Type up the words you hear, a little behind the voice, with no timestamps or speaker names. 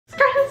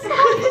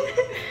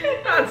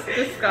That's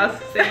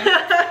disgusting.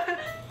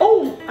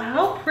 Oh,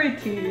 how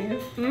pretty.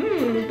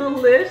 Mmm,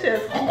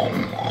 delicious.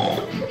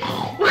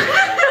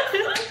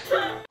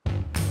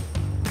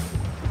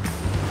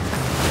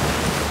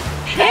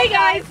 Hey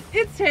guys,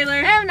 it's Taylor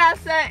and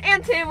Vanessa,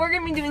 and today we're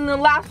gonna be doing the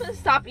last one to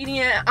stop eating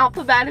an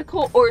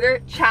alphabetical order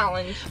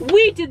challenge.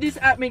 We did this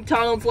at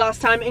McDonald's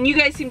last time and you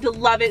guys seem to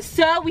love it,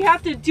 so we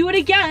have to do it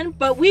again,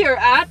 but we are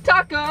at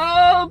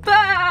Taco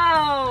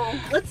Bell.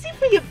 Let's see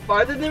if we get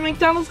farther than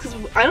McDonald's, because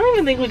I don't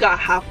even think we got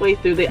halfway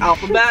through the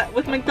alphabet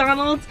with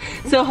McDonald's,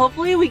 so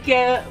hopefully we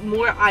get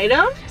more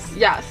items.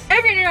 Yes.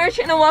 If you're new to our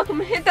channel, welcome.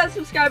 Hit that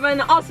subscribe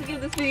button. Also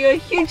give this video a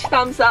huge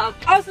thumbs up.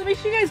 Also make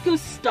sure you guys go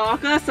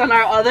stalk us on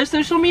our other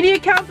social media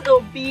accounts. It'll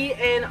be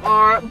in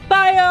our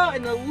bio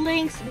and the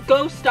links.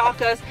 Go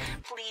stalk us,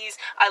 please.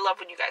 I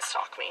love when you guys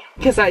stalk me,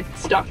 because I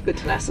stalked the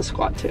Vanessa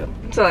squad too.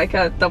 So like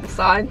a double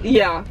side?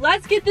 Yeah.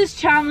 Let's get this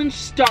challenge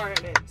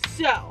started.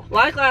 So,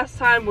 like last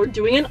time, we're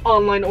doing an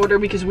online order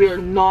because we are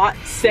not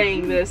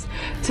saying this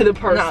to the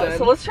person. No,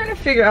 so let's try to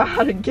figure out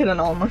how to get an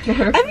online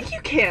order. I think you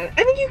can.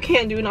 I think you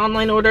can do an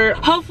online order.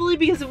 Hopefully,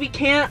 because if we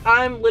can't,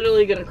 I'm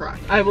literally gonna cry.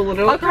 I will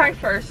literally cry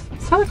first.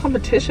 It's not a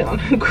competition on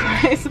who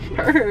cries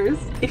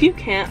first. If you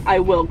can't, I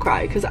will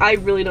cry because I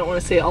really don't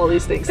want to say all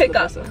these things to the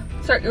person.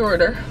 Start your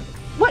order.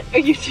 What are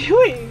you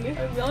doing?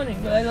 I'm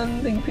yawning, but I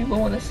don't think people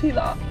want to see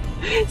that.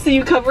 So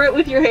you cover it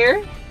with your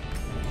hair?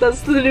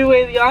 That's the new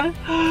way to yawn?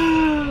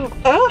 I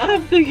don't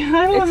have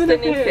the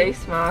new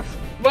face mask.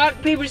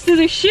 Rock, paper,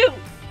 scissors, shoot!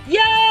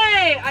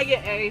 Yay! I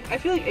get A. I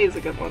feel like A is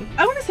a good one.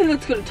 I want to say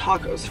let's go to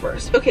tacos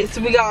first. Okay,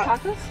 so we got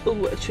tacos.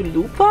 Ooh, a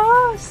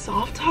chalupa,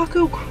 soft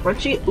taco,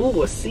 crunchy.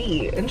 Ooh, a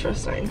C.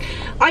 Interesting.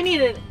 I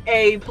need an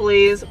A,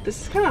 please.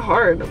 This is kind of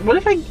hard. What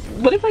if I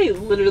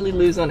literally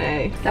lose on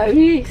A? That would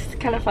be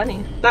kind of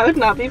funny. That would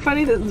not be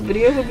funny. This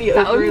video would be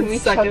over in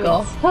seconds.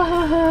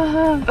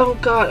 Oh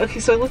god. Okay,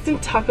 so I looked in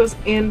tacos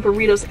and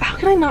burritos. How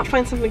can I not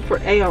find something for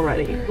A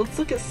already? Let's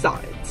look at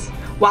sides.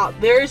 Wow,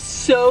 there's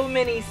so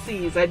many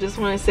C's. I just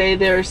want to say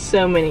there are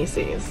so many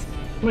C's.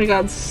 Oh my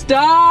god,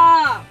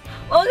 stop!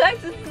 Well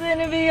guys, this is the end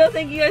of the video.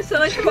 Thank you guys so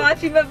much for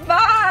watching, but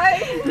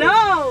bye!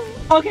 No!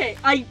 Okay,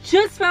 I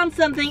just found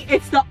something.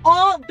 It's the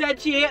all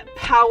veggie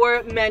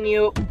power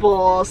menu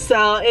bowl.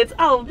 So it's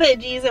all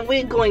veggies and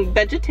we're going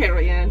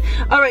vegetarian.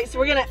 Alright, so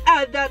we're gonna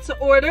add that to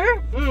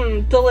order.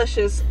 Mmm,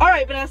 delicious.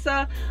 Alright,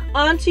 Vanessa,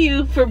 on to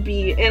you for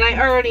B. And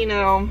I already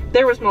know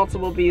there was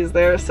multiple B's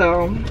there,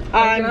 so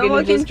I'm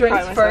gonna just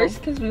drinks first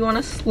because we want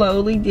to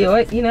slowly do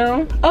it, you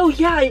know? Oh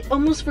yeah, I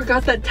almost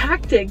forgot that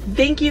tactic.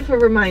 Thank you for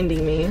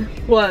reminding me.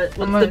 What?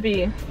 What's the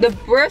B? The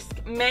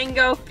Brisk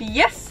Mango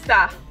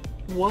Fiesta.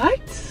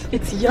 What?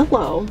 It's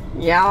yellow.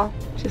 Yeah,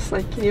 just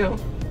like you.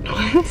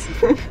 What?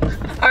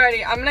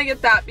 Alrighty, I'm gonna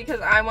get that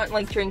because I want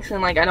like drinks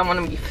and like I don't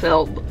want to be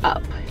filled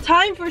up.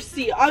 Time for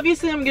C.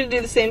 Obviously I'm gonna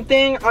do the same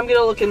thing. I'm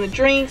gonna look in the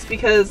drinks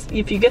because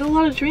if you get a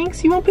lot of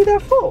drinks, you won't be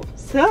that full.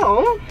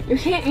 So you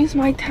can't use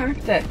my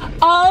tactic.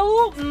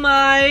 Oh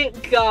my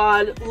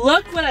god,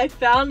 look what I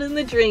found in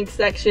the drink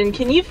section.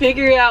 Can you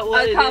figure out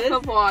what it is? A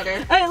cup of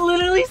water. It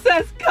literally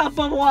says cup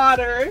of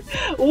water.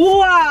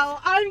 Wow,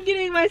 I'm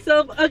getting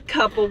myself a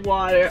cup of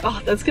water.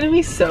 Oh, that's gonna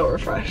be so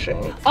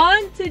refreshing.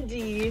 On to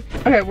D.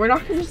 Okay, we're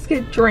not gonna just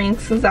get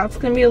drinks since that's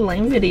gonna be a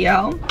lame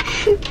video.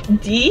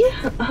 D?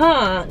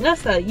 Huh,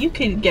 Nessa, you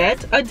could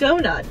get a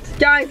donut.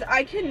 Guys,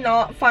 I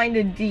cannot find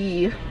a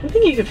D. I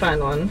think you could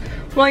find one.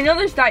 Well, I know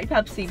there's Diet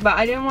Pepsi, but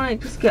I didn't want to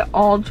just get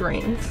all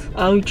drinks.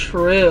 Oh,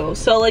 true.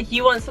 So, like,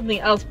 you want something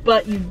else,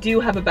 but you do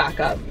have a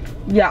backup.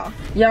 Yeah.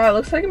 Yeah, it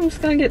looks like I'm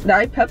just gonna get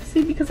Diet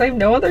Pepsi because I have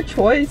no other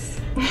choice.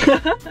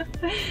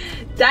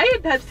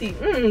 Diet Pepsi,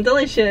 mmm,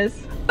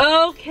 delicious.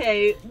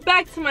 Okay,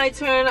 back to my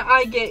turn.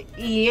 I get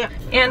E.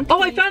 And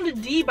oh, I found a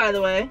D, by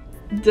the way.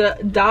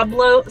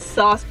 Dablo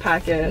sauce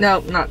packet.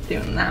 Nope, not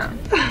doing that.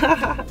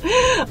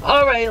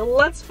 Alright,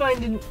 let's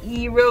find an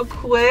E real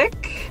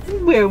quick.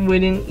 Where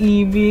would an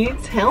E be?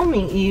 Tell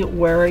me, E,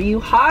 where are you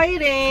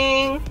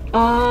hiding?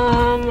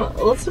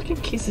 Let's look at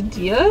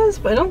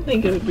quesadillas, but I don't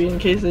think it would be in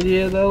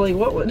quesadilla though. Like,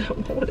 what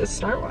would it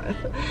start with?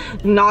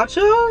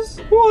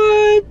 Nachos?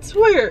 What?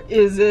 Where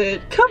is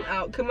it? Come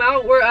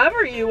out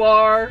wherever you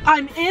are.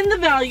 I'm in the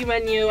value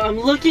menu. I'm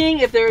looking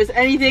if there is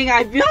anything.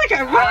 I feel like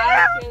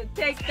I can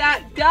take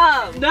that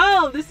dub.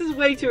 No, this is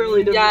way too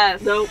early to.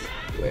 Yes. Nope.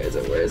 Where is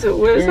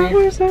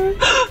it?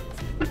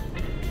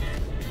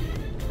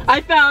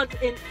 I found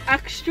an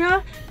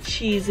extra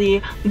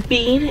cheesy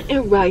bean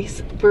and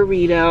rice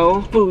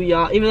burrito.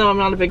 Booyah. Even though I'm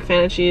not a big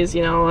fan of cheese,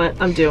 you know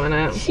what? I'm doing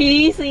it.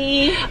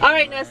 Cheesy.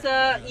 Alright,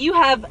 Nessa, you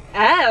have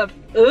F.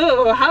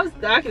 Ooh, how's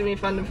that gonna be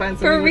fun to find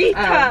something with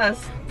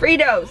F?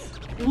 Fritos.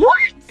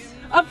 What?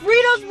 A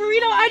Fritos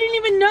burrito? I didn't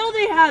even know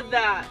they had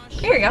that.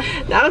 Here we go.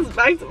 That was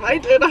back to my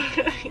turn.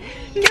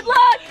 Good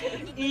luck.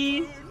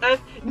 E, F,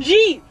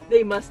 G.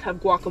 They must have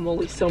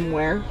guacamole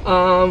somewhere.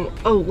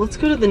 Oh, let's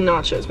go to the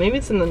nachos. Maybe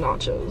it's in the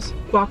nachos.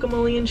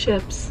 Guacamole and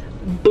chips.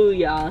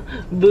 Booyah.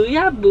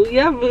 Booyah,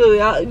 booyah,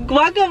 booyah.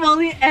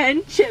 Guacamole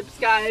and chips,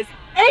 guys.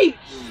 H.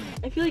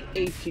 I feel like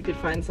H you could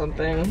find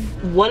something.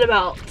 What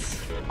about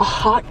a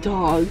hot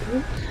dog?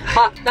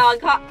 Hot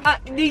dog,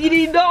 hot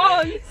diggity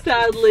dog.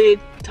 Sadly,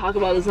 Taco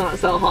Bell does not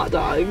sell hot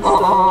dogs.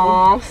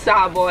 Aww,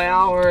 sad boy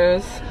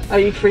hours. Are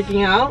you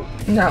freaking out?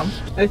 No.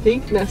 I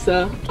think,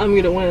 Nessa, I'm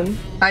gonna win.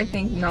 I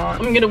think not.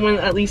 I'm gonna win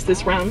at least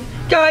this round.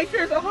 Guys,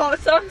 there's a hot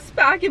sauce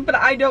packet, but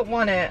I don't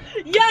want it.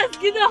 Yes,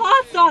 get the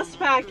hot sauce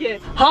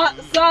packet. Hot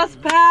sauce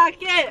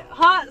packet.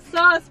 Hot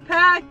sauce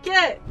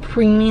packet.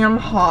 Premium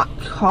hot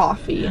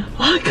coffee.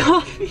 Hot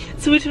coffee.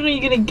 So which one are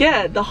you gonna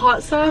get? The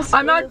hot sauce?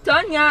 I'm not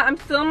done yet. I'm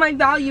still on my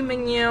value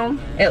menu.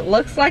 It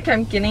looks like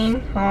I'm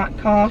getting hot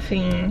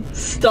coffee.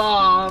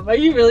 Stop. Are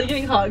you really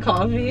getting hot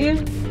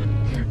coffee?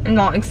 I'm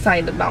not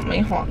excited about my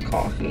hot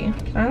coffee.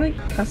 Can I like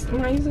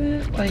customize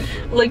it?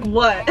 Like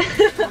what?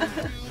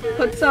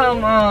 Put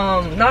some,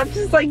 not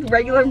just like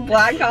regular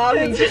black coffee.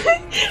 Is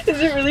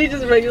it really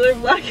just regular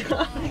black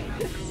coffee?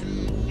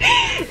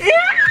 Ew!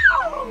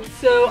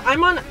 So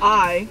I'm on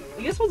I.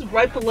 Guess what's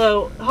right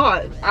below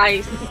hot?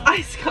 Ice.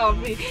 Iced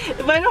coffee.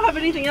 If I don't have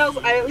anything else,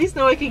 I at least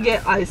know I can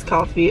get iced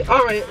coffee.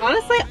 Alright,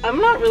 honestly, I'm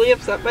not really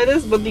upset by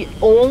this, but the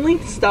only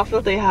stuff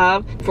that they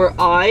have for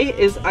I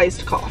is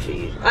iced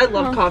coffee. I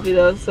love coffee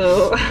though,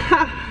 so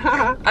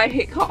I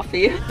hate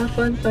coffee. Have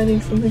fun finding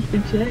something for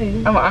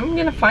Jay. Oh, I'm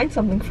gonna find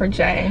something for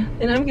Jay.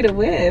 And I'm gonna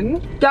win.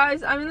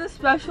 Guys, I'm in the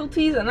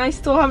specialties and I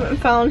still haven't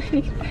found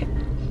anything.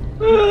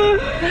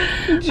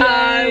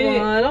 I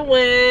wanna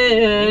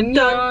win. You're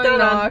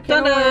not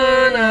gonna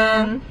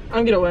win.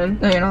 I'm gonna win.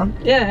 No, you're not.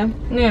 Yeah.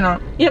 No, you're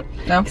not. Yep.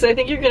 No. Because I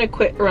think you're gonna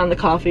quit around the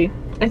coffee.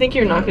 I think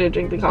you're not gonna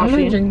drink the coffee. I'm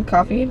gonna drink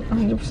coffee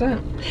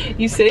 100%.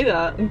 You say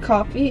that. And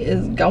coffee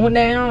is going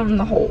down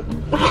the hole.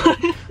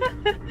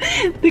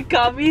 The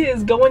coffee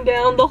is going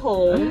down the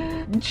hole.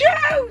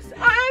 Juice!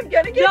 I'm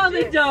gonna get No,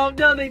 juice. they don't.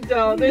 No, they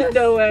don't. There's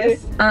no way.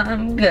 Yes,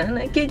 I'm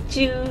gonna get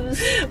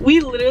juice. We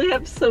literally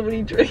have so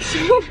many drinks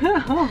right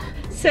now.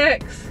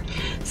 6.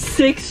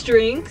 6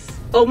 drinks?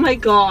 Oh my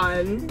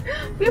god.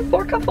 We have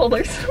 4 cup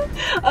holders.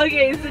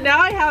 Okay, so now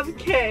I have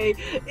K.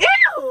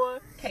 Ew!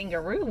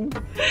 Kangaroo.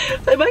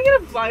 Am I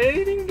gonna find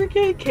anything for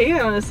K? K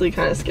honestly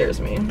kind of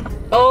scares me.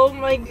 Oh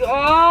my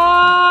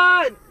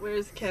god!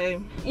 Where's K?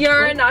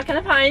 You're not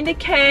gonna find a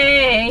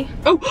K.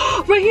 Oh,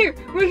 right here!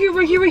 Right here,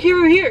 right here, right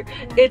here, right here!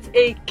 It's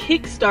a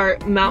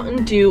Kickstart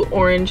Mountain Dew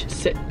Orange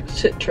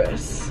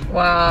Citrus.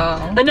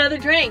 Wow. Another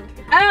drink!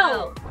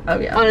 L! Oh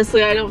yeah.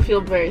 Honestly, I don't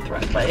feel very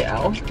threatened by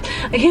L.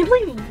 I can't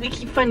believe we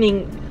keep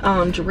finding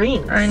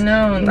drinks. I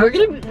know. We're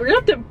gonna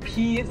have to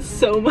pee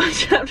so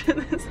much after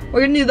this.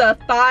 We're gonna do the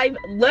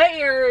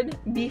 5-layered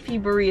beefy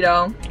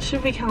burrito.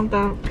 Should we count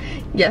that?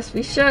 Yes,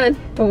 we should.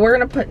 But we're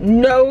gonna put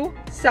no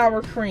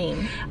sour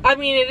cream. I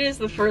mean, it is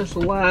the first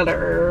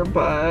letter,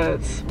 but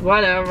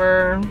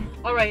whatever.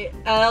 All right,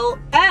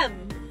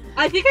 L-M.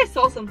 I think I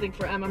saw something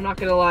for M, I'm not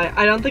gonna lie.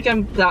 I don't think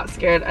I'm that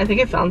scared. I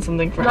think I found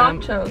something for M.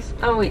 Nachos.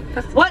 Oh wait.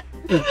 That's What?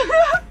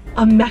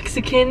 A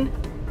Mexican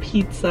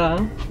pizza.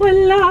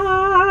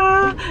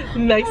 Voila!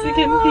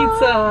 Mexican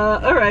pizza.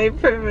 Alright,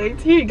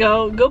 perfect. Here you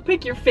go. Go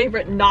pick your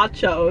favorite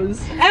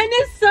nachos. And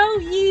it's so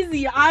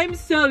easy. I'm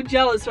so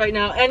jealous right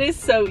now. And it's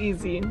so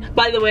easy.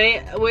 By the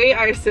way, we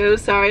are so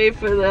sorry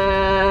for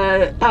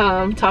the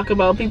Taco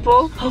Bell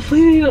people.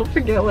 Hopefully they don't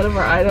forget one of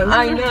our items.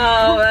 I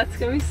know, that's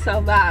gonna be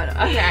so bad.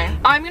 Okay,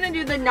 I'm gonna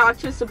do the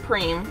Nacho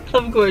Supreme.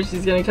 Of course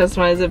she's gonna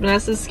customize it.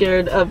 Vanessa's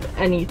scared of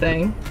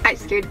anything. I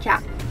scared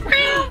cat.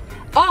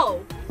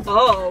 Oh!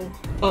 Oh!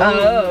 Oh,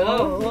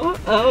 no.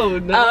 Oh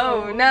no.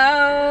 Oh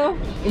no.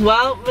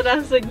 Well,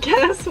 Vanessa,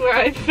 guess where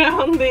I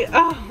found the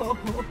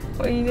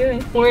What are you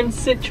doing? We're in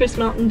Citrus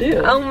Mountain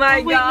Dew. Oh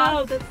my wait,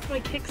 god. no, that's my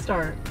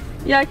Kickstart.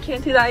 Yeah, I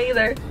can't do that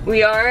either.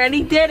 We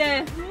already did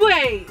it.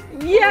 Wait!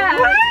 Yeah.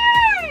 Wait!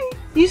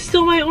 You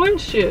stole my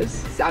orange juice.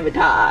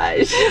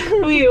 Sabotage.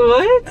 Wait,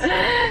 what?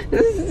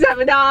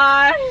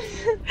 Sabotage.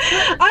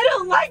 I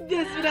don't like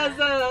this,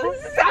 Vanessa.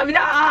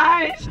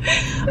 Sabotage.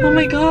 Oh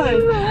my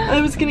god. I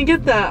was gonna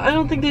get that. I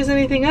don't think there's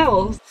anything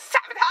else.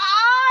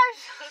 Sabotage.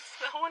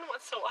 No one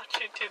wants to watch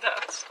you do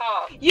that.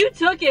 Stop. You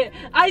took it.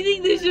 I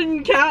think this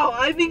shouldn't count.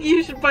 I think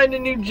you should find a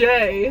new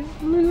J.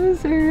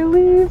 Loser,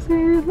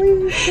 loser,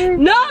 loser.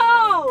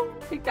 No!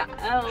 Take that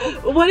L.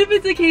 What if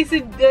it's a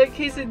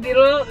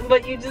quesadilla,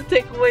 but you just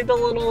take away the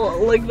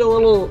little, like the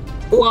little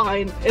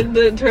line, and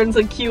then it turns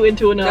a Q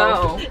into an O?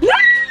 No.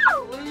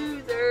 No!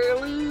 Loser,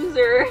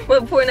 loser.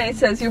 What Fortnite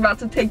says you're about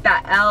to take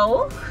that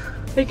L?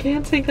 I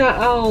can't take that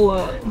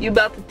L. You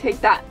about to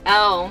take that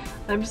L.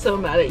 I'm so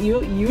mad at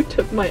you. You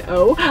took my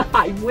O.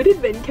 I would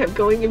have been kept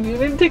going if you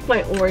didn't take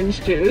my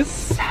orange juice.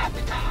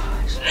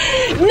 Sabotage.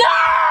 No!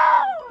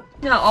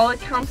 Now all it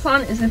counts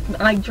on is if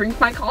I drink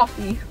my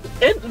coffee.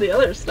 And the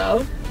other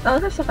stuff. The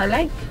other stuff I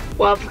like.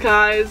 Well,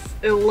 guys,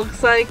 it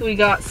looks like we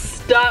got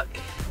stuck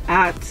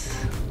at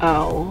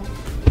O.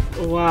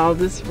 Wow,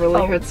 this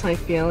really hurts my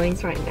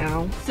feelings right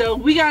now. So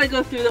we gotta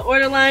go through the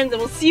order lines and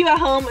we'll see you at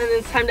home, and then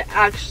it's time to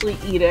actually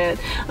eat it.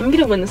 I'm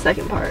gonna win the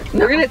second part. No.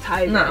 We're gonna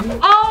tie them.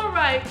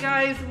 Alright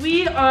guys,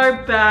 we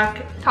are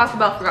back. Taco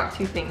Bell forgot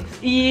 2 things.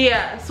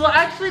 Yes, well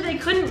actually they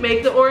couldn't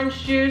make the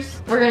orange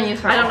juice. We're gonna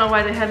use our I don't know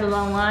why they had it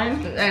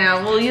online. I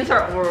know, we'll use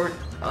our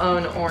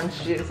own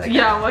orange juice, I guess.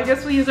 Yeah, well I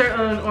guess we use our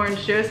own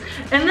orange juice.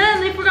 And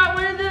then they forgot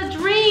one of the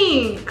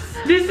drinks.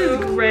 This is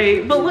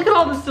great, but look at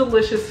all this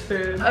delicious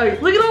food. Oh,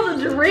 look at all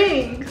the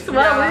drinks. Wow,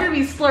 yeah. we're gonna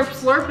be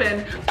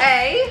slurping.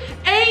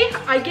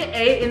 I get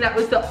A, and that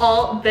was the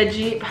all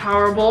veggie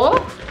power bowl.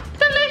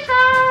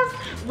 Delicious.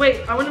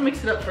 Wait, I want to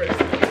mix it up first.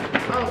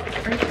 Oh,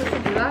 are you supposed to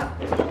do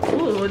that?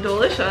 Ooh,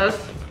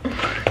 delicious.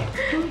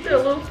 Look at a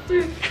little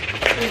food.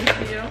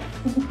 Thank you.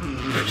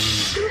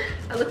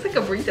 It looks like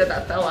a burrito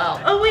that fell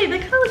out. Oh wait,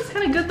 that kind of looks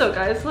kind of good though,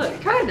 guys. Look.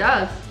 It kind of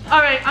does. All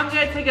right, I'm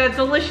gonna take a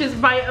delicious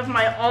bite of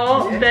my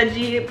all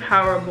veggie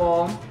power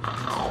bowl.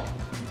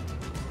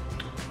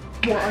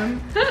 Why?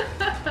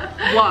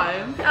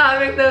 Why? I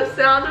make those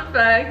sound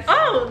effects.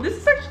 Oh, this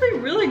is actually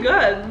really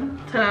good.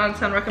 10 out of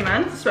 10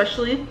 recommends,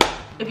 especially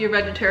if you're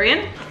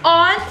vegetarian.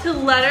 On to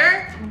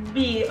letter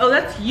B. Oh,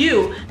 that's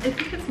you. I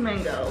think it's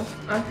mango.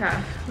 Okay.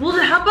 Well,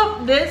 how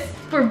about this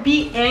for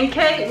B and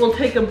K? We'll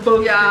take a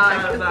both.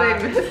 Yeah, because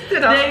they missed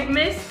it up. They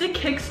missed the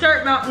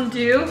Kickstart Mountain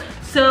Dew,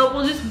 so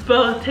we'll just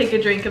both take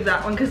a drink of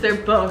that one because they're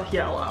both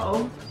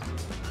yellow.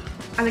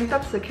 I think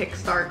that's the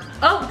Kickstart.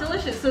 Oh,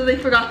 delicious. So they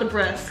forgot the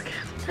Brisk.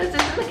 Is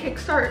this in the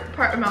Kickstart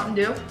part of Mountain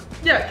Dew?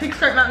 Yeah,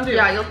 Kickstart Mountain Dew.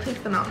 Yeah, you'll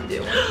take the Mountain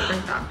Dew once you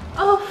drink that.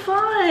 Oh,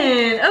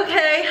 fun.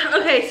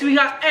 Okay, so we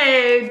got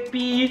A,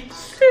 B,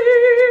 C.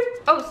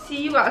 Oh,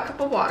 see, you got a cup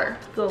of water.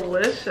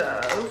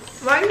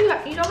 Delicious. Why do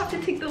you don't have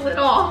to take the lid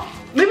off.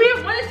 Maybe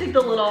I want to take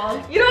the lid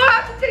off. You don't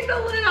have to take the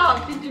lid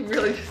off. Did you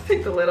really just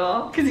take the lid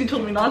off? Because you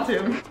told me not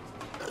to.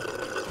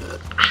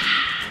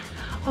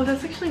 Oh,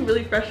 that's actually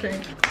really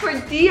refreshing. For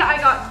D, I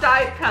got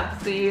Diet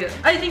Pepsi.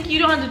 I think you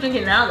don't have to drink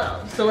it now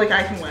though, so like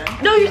I can win.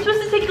 No, you're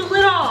supposed to take the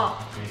lid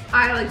off.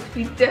 I like to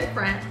be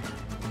different.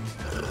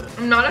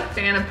 I'm not a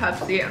fan of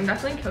Pepsi. I'm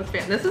definitely a Coke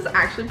fan. This is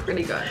actually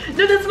pretty good.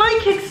 No, that's my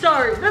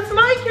Kickstart. That's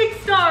my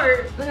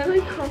Kickstart.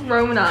 Literally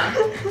Corona.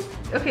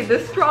 Okay,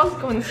 this straw's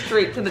going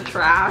straight to the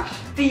trash.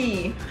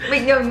 D.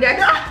 Wait, no,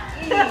 next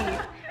E.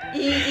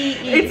 E.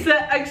 It's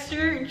the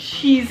extra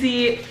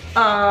cheesy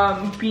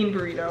bean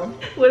burrito.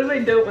 What if I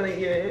don't want to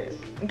eat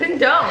it? Then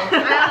don't.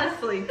 I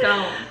honestly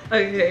don't.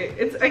 Okay,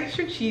 it's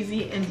extra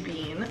cheesy and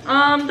bean.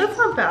 That's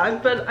not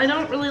bad, but I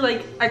don't really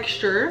like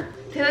extra.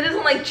 Taylor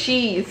doesn't like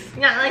cheese.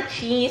 You're not like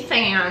cheese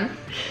fan.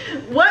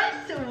 What?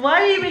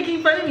 Why are you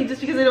making fun of me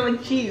just because I don't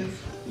like cheese?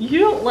 You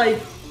don't like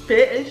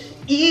fish.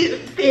 Eat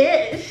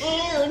fish.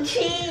 Ew,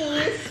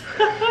 cheese.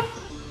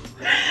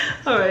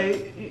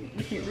 Alright,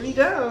 here we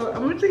go.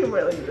 I'm gonna take a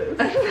bite like this.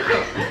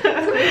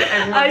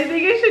 I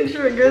think I should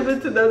trigger the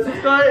Vanessa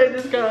spot. I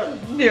just gotta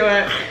do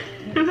it.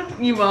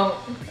 You won't.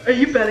 Are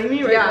you betting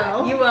me right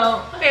now? Yeah, you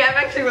won't. Hey, I'm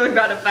actually really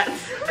bad at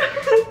bets.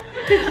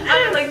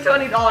 I'm in like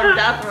 $20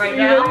 debt right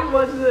now. You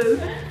watch this.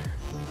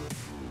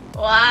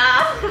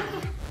 Wow.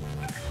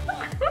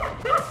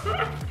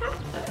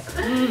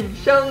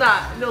 Show them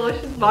that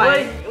delicious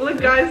bite. Like, look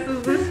guys,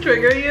 does this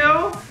trigger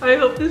you? I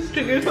hope this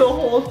triggers the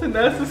whole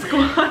Vanessa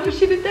squad. You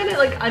should have done it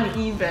like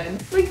uneven.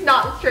 Like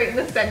not straight in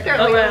the center.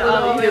 Oh, like right, a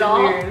little bit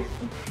off.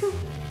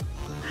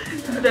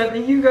 Does that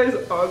make you guys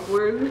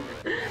awkward?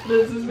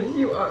 Does this make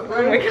you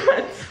awkward? Oh my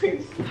god,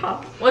 please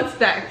stop. What's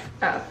next?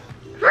 F.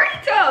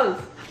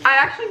 Fritos! I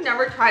actually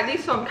never tried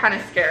these, so I'm kind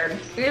of scared.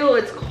 Ew,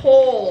 it's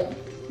cold.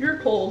 You're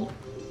cold.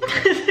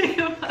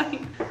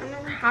 I've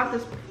never had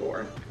this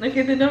before.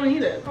 Okay, then don't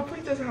eat it. Hopefully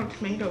it doesn't have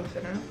tomatoes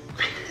in it.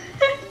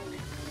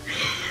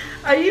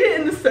 I eat it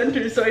in the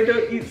center so I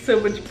don't eat so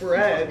much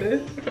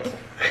bread.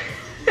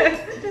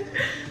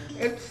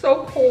 It's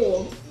so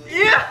cold.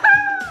 Yeah!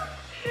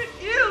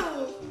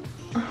 Ew!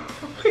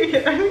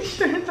 Wait, are you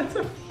sure that's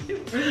a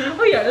Frito?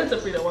 Oh yeah, that's a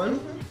Frito one.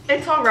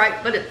 It's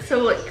alright, but it's so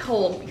like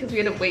cold because we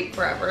had to wait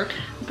forever.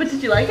 But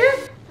did you like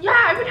it? Yeah,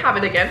 I would have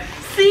it again.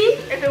 See?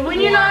 If it was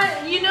when you're warm.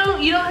 not, you know,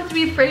 you don't have to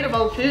be afraid of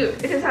all food.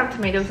 It doesn't have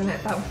tomatoes in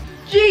it though.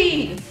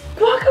 Jeez!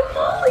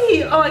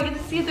 Guacamole! Oh, I get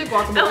to see if they're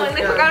guacamole. Oh, and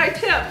they forgot our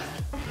chips.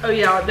 Oh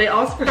yeah, they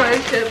also forgot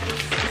our chips,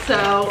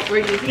 so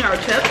we're using our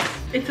chips.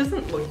 It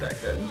doesn't look that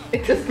good.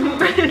 It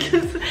doesn't.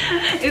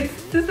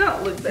 It does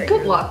not look that good.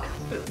 Good luck.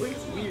 It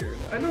looks weird.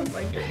 I don't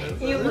like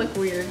it. You look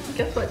weird.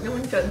 Guess what? No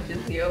one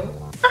judges you.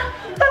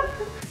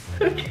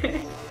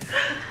 Okay.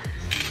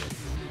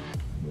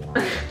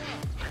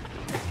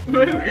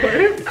 What?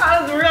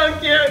 That was real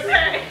cute.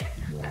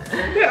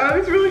 Yeah, I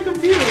was really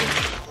confused.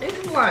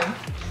 It's one.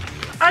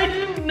 I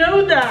didn't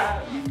know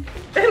that.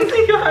 And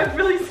they got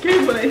really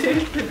scared when I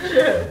tasted the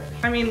chip.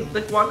 I mean,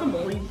 the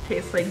guacamole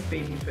tastes like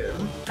baby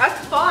food.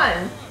 That's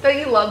fun. Don't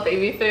you love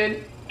baby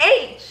food?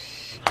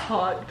 H.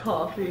 Hot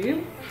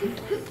coffee.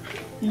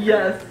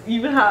 Yes,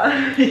 you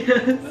have.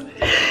 Yes.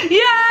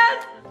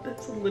 Yes!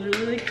 That's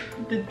literally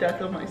like the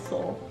death of my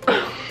soul.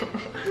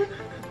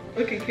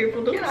 Okay,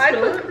 careful, don't Can I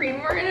spill put it.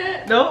 creamer in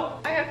it? Nope.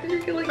 I have to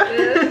drink it like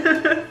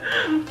this.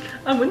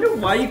 I wonder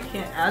why you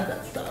can't add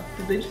that stuff.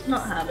 Did they just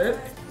not have it?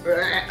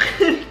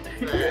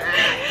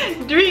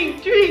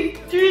 Drink,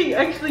 drink, drink.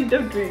 Actually,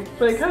 don't drink.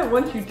 But I kind of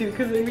want you to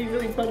because it'd be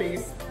really funny.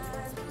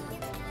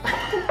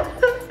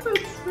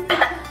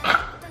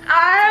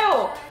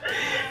 Ow!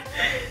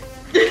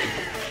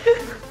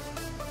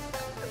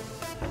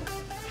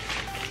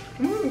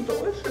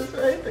 Delicious,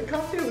 right? The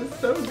coffee was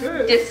so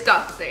good.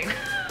 Disgusting.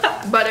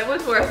 But it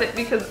was worth it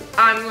because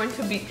I'm going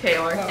to beat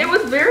Taylor. Oh. It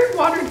was very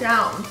watered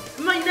down.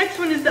 My next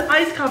one is the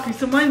iced coffee,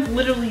 so mine's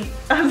literally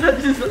has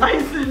that just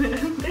ice in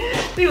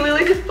it. We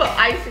literally just put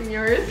ice in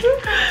yours.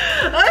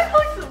 I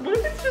like, what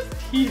if it's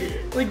just tea?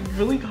 Like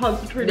really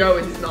concentrated. No,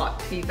 tea. it's not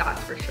tea,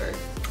 that's for sure.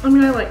 I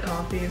mean, I like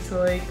coffee, so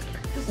like.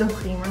 There's no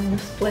creamer in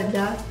this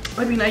Splenda.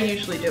 I mean, I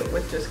usually do it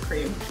with just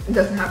cream. It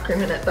doesn't have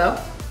cream in it though.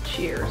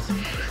 Cheers.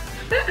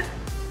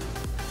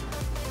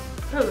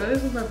 Oh, that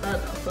isn't that bad,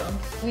 Elsa.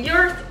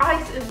 Your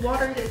ice is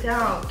watered it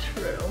down.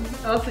 True.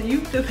 Elsa, you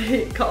just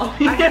hate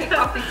coffee. I hate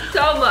coffee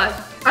so much.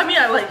 I mean,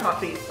 I like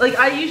coffee. Like,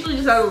 I usually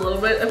just add a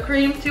little bit of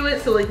cream to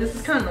it, so like, this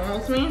is kind of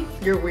normal to me.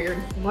 You're weird.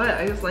 What?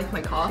 I just like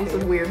my coffee. She's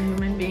a weird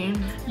human being.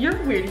 You're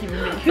a weird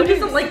human being. Who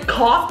doesn't like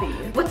coffee?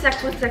 What's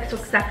sex? What's sex?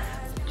 What's sex?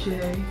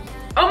 Jay.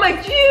 Oh, my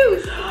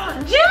juice!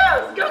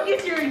 Juice! Go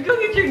get your juice.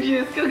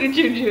 Go get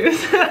your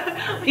juice.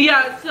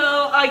 Yeah,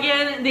 so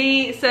again,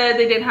 they said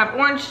they didn't have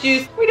orange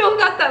juice. We don't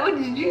got that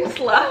much juice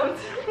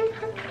left.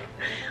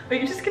 Are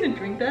you just gonna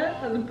drink that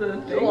out of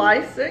the thing? July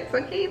 6th.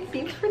 Okay, it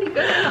seems pretty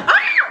good.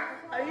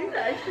 Are you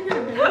actually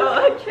gonna do it? No,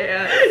 I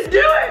can't.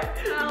 Do it!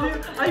 No.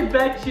 Dude, I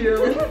bet you.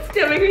 It's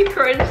gonna make me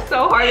cringe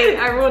so hard and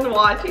everyone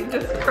watching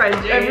just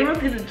cringing. Everyone's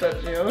gonna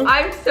judge you.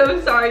 I'm so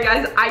sorry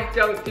guys, I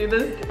don't do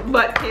this,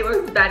 but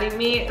Taylor's betting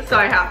me, so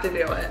I have to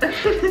do it.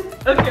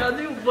 Okay, I'll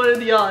do what are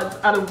the odds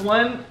out of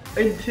 1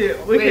 and 2.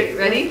 Okay, Wait,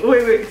 ready?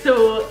 Wait.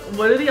 So,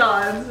 what are the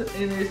odds?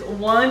 And there's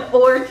 1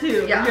 or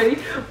 2. Yeah. Ready?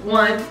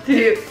 1,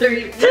 2,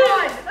 3,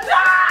 1.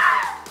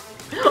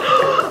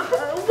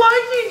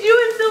 Why'd you do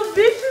it so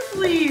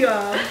viciously? You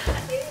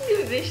can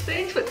do this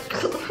thing, but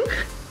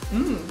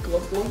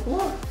Glove, glove,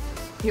 glove.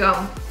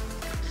 yeah.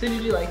 So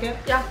did you like it?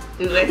 Yeah.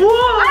 Do it.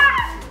 Whoa!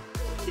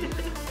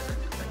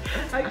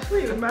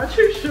 Actually, it matched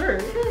your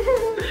shirt.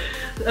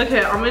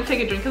 Okay, I'm gonna take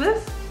a drink of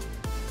this.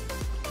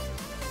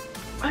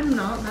 I'm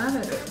not mad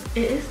at it.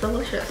 It is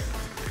delicious.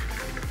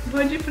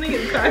 Why'd you putting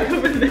it back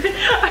over there?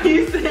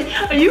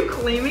 Are you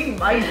claiming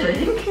my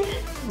drink?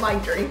 My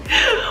drink.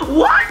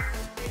 What?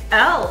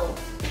 L.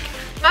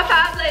 My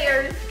 5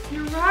 layers.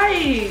 You're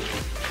right.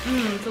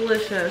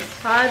 Delicious.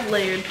 5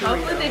 layered burrito.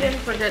 Hopefully they didn't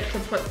forget to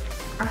put,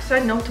 I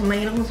said no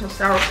tomatoes or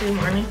sour cream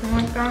or anything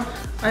like that.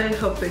 I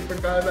hope they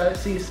forgot about it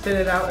so you spit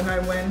it out and I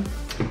win.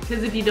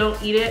 Because if you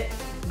don't eat it,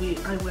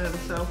 I win.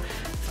 So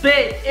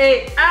spit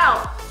it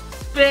out.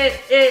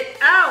 Spit it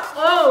out.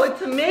 Oh, a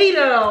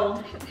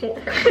tomato.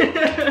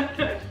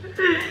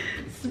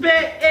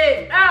 Spit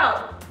it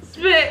out.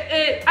 Spit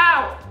it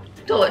out.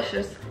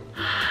 Delicious.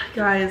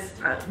 Guys,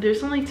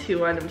 there's only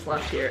 2 items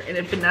left here, and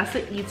if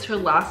Vanessa eats her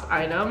last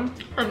item,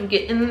 I'm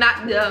getting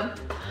that dub.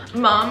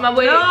 Mom, my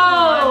way. no!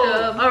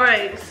 Dub. All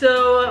right,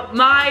 so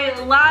my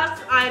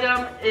last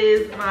item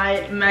is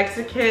my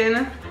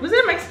Mexican. Was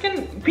it a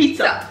Mexican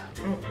pizza?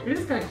 It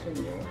is kind of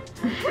cool.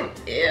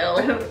 Ew.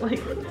 I don't like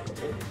what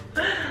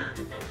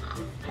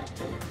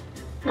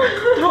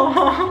it's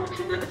called.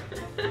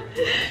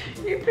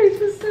 Your face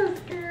was so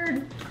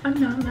scared. I'm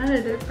not mad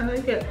at it. I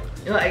like it.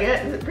 You like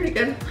it? Is it pretty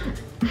good?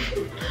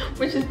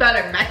 Which is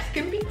better,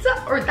 Mexican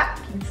pizza or that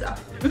pizza?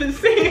 The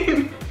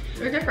same.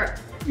 They're different.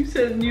 You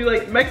said you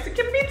like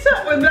Mexican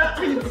pizza or that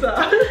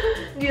pizza?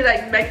 Do you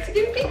like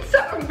Mexican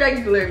pizza or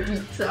regular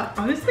pizza?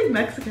 Honestly,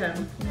 Mexican.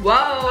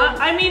 Whoa.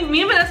 I mean,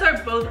 me and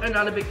Vanessa are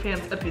not a big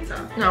fans of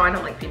pizza. No, I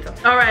don't like pizza.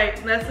 All right,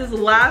 Vanessa's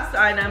last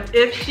item.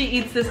 If she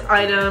eats this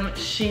item,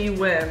 she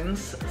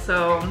wins.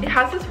 So It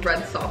has this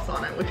red sauce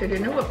on it, which I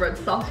didn't know what red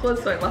sauce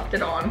was, so I left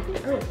it on.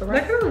 Oh, the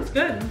that kind of looks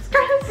good.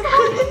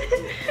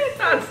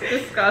 That's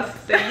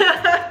disgusting.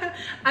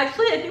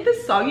 Actually, I think the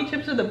soggy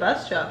chips are the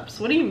best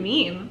chips. What do you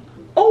mean?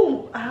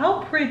 Oh,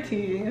 how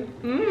pretty.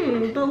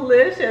 Mmm,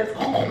 delicious.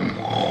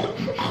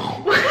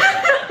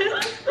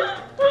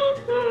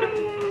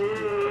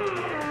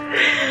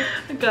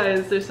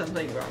 Guys, there's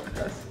something wrong with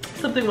us.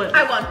 Something went.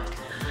 I won.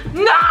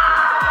 No!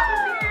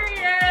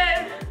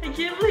 Period. I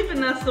can't believe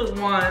Vanessa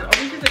won.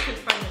 Only because I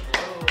couldn't find the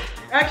code.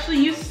 Actually,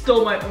 you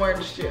stole my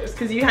orange juice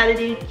because you had it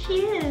in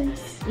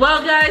cheers.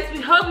 Well, guys, we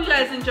hope you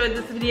guys enjoyed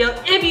this video.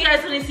 If you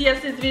guys want to see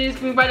us, this video is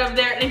going to be right over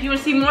there. And if you want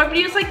to see more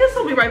videos like this,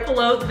 it'll be right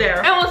below there.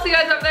 And we'll see you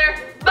guys up there.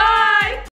 Bye!